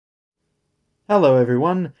Hello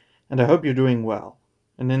everyone, and I hope you're doing well.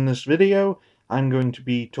 And in this video, I'm going to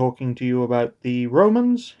be talking to you about the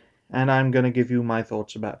Romans, and I'm going to give you my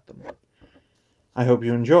thoughts about them. I hope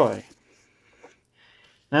you enjoy.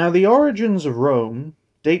 Now, the origins of Rome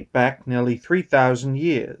date back nearly 3,000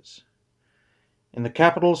 years. In the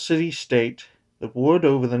capital city-state that would,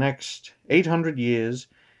 over the next 800 years,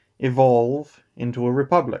 evolve into a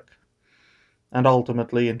republic, and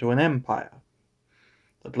ultimately into an empire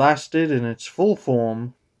that lasted in its full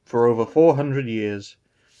form for over 400 years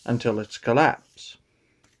until its collapse.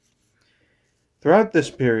 Throughout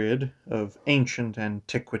this period of ancient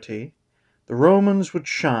antiquity, the Romans would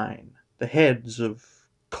shine, the heads of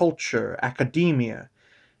culture, academia,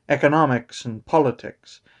 economics, and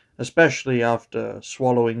politics, especially after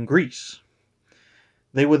swallowing Greece.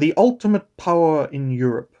 They were the ultimate power in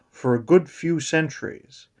Europe for a good few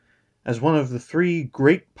centuries, as one of the three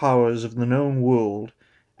great powers of the known world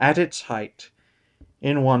at its height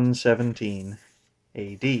in 117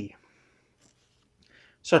 AD.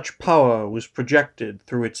 Such power was projected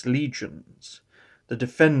through its legions, the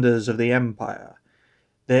defenders of the empire.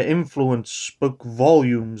 Their influence spoke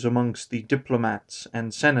volumes amongst the diplomats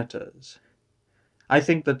and senators. I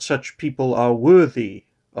think that such people are worthy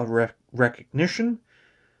of recognition,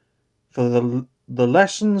 for the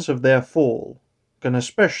lessons of their fall can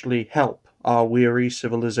especially help our weary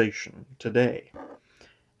civilization today.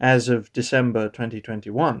 As of December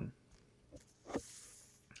 2021.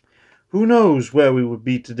 Who knows where we would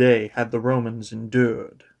be today had the Romans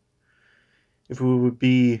endured? If we would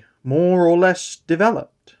be more or less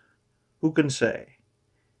developed? Who can say?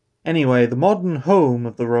 Anyway, the modern home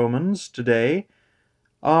of the Romans today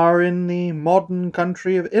are in the modern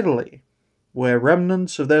country of Italy, where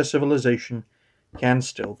remnants of their civilization can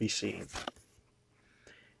still be seen.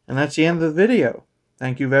 And that's the end of the video.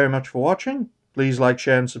 Thank you very much for watching. Please like,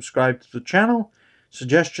 share, and subscribe to the channel.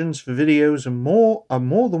 Suggestions for videos and more are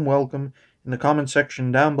more than welcome in the comment section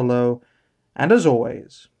down below. And as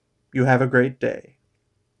always, you have a great day.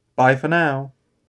 Bye for now.